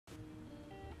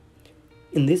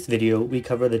In this video, we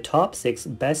cover the top 6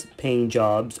 best paying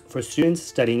jobs for students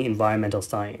studying environmental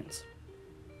science.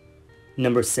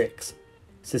 Number 6.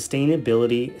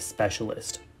 Sustainability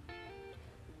Specialist.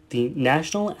 The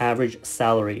national average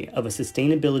salary of a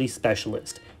sustainability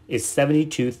specialist is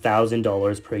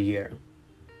 $72,000 per year.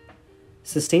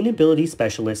 Sustainability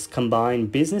specialists combine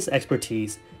business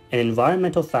expertise and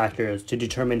environmental factors to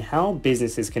determine how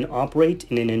businesses can operate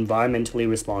in an environmentally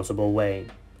responsible way.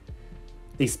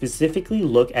 They specifically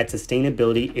look at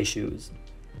sustainability issues.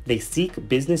 They seek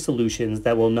business solutions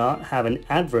that will not have an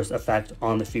adverse effect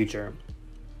on the future.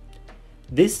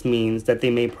 This means that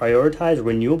they may prioritize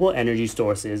renewable energy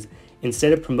sources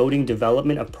instead of promoting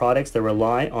development of products that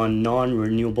rely on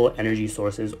non-renewable energy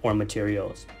sources or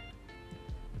materials.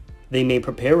 They may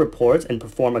prepare reports and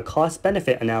perform a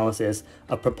cost-benefit analysis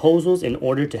of proposals in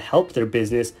order to help their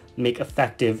business make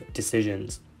effective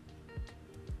decisions.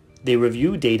 They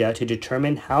review data to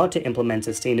determine how to implement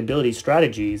sustainability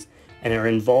strategies and are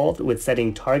involved with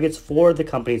setting targets for the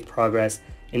company's progress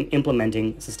in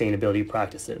implementing sustainability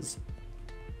practices.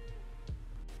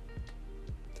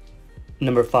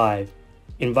 Number 5.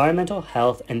 Environmental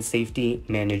Health and Safety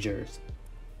Managers.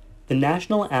 The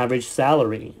national average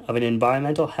salary of an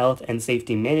environmental health and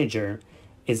safety manager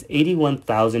is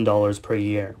 $81,000 per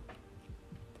year.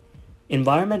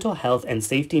 Environmental health and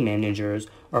safety managers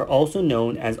are also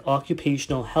known as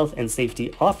occupational health and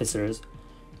safety officers,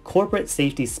 corporate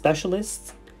safety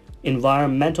specialists,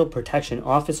 environmental protection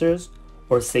officers,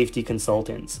 or safety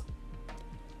consultants.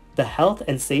 The health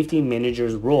and safety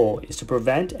manager's role is to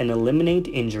prevent and eliminate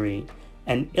injury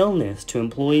and illness to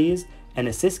employees and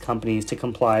assist companies to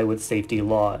comply with safety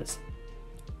laws.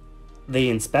 They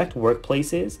inspect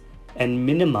workplaces and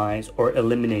minimize or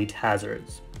eliminate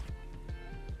hazards.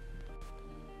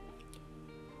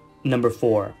 Number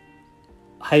 4.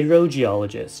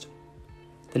 Hydrogeologist.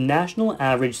 The national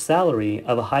average salary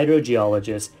of a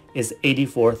hydrogeologist is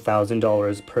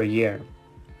 $84,000 per year.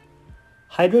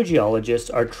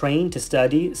 Hydrogeologists are trained to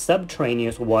study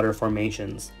subterraneous water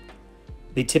formations.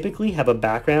 They typically have a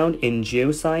background in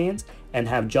geoscience and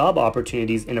have job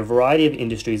opportunities in a variety of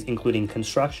industries including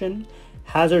construction,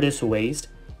 hazardous waste,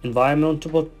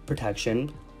 environmental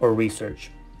protection, or research.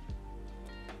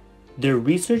 Their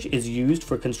research is used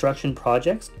for construction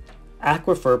projects,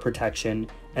 aquifer protection,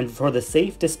 and for the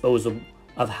safe disposal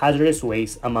of hazardous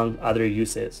waste, among other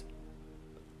uses.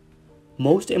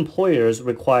 Most employers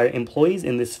require employees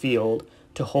in this field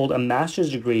to hold a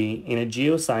master's degree in a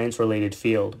geoscience-related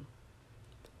field.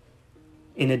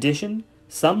 In addition,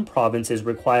 some provinces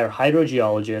require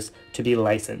hydrogeologists to be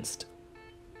licensed.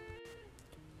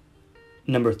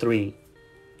 Number 3.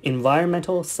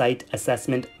 Environmental Site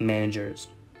Assessment Managers.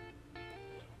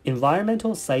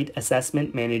 Environmental Site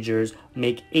Assessment Managers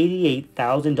make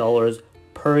 $88,000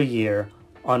 per year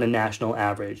on a national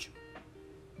average.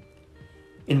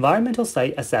 Environmental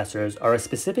site assessors are a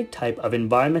specific type of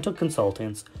environmental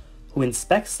consultants who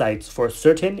inspect sites for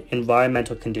certain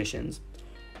environmental conditions,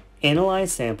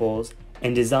 analyze samples,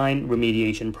 and design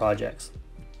remediation projects.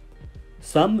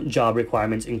 Some job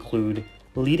requirements include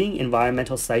leading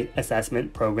environmental site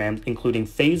assessment programs including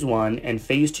Phase 1 and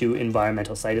Phase 2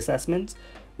 environmental site assessments,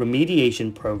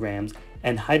 remediation programs,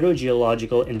 and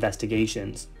hydrogeological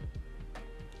investigations.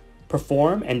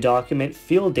 Perform and document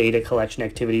field data collection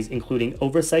activities including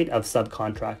oversight of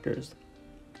subcontractors.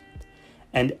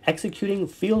 And executing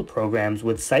field programs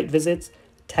with site visits,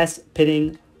 test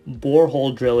pitting,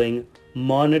 borehole drilling,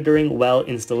 monitoring well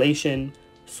installation,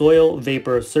 soil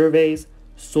vapor surveys,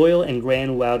 soil and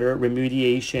groundwater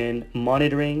remediation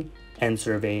monitoring, and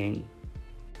surveying.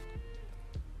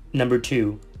 Number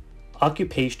 2.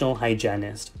 Occupational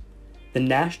Hygienist. The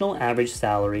national average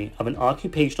salary of an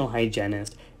occupational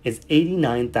hygienist is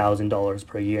 $89,000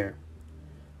 per year.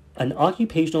 An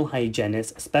occupational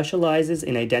hygienist specializes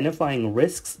in identifying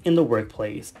risks in the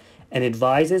workplace and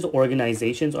advises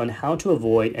organizations on how to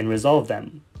avoid and resolve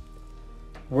them.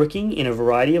 Working in a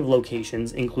variety of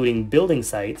locations including building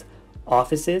sites,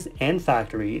 offices, and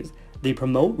factories, they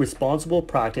promote responsible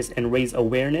practice and raise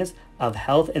awareness of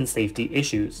health and safety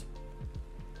issues.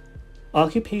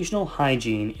 Occupational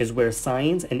hygiene is where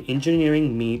science and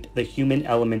engineering meet the human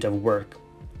element of work.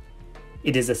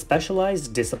 It is a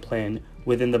specialized discipline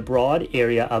within the broad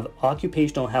area of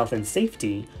occupational health and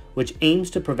safety, which aims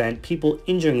to prevent people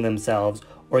injuring themselves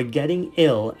or getting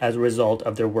ill as a result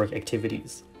of their work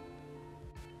activities.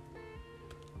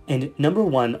 And number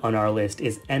 1 on our list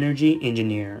is energy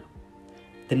engineer.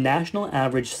 The national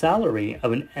average salary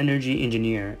of an energy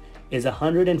engineer is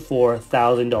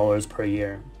 $104,000 per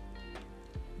year.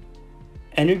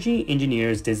 Energy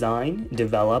engineers design,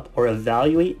 develop, or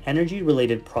evaluate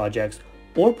energy-related projects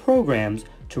or programs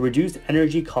to reduce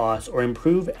energy costs or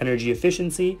improve energy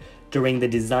efficiency during the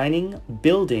designing,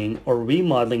 building, or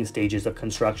remodeling stages of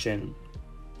construction.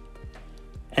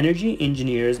 Energy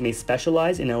engineers may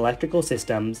specialize in electrical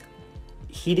systems,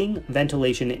 heating,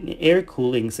 ventilation, and air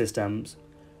cooling systems,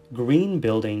 green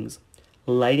buildings,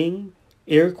 lighting,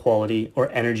 air quality,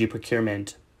 or energy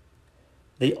procurement.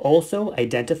 They also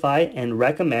identify and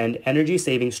recommend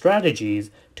energy-saving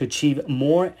strategies to achieve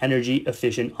more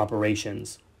energy-efficient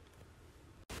operations.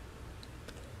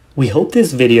 We hope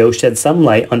this video shed some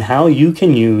light on how you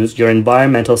can use your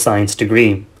environmental science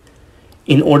degree.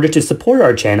 In order to support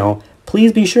our channel,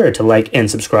 please be sure to like and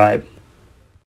subscribe.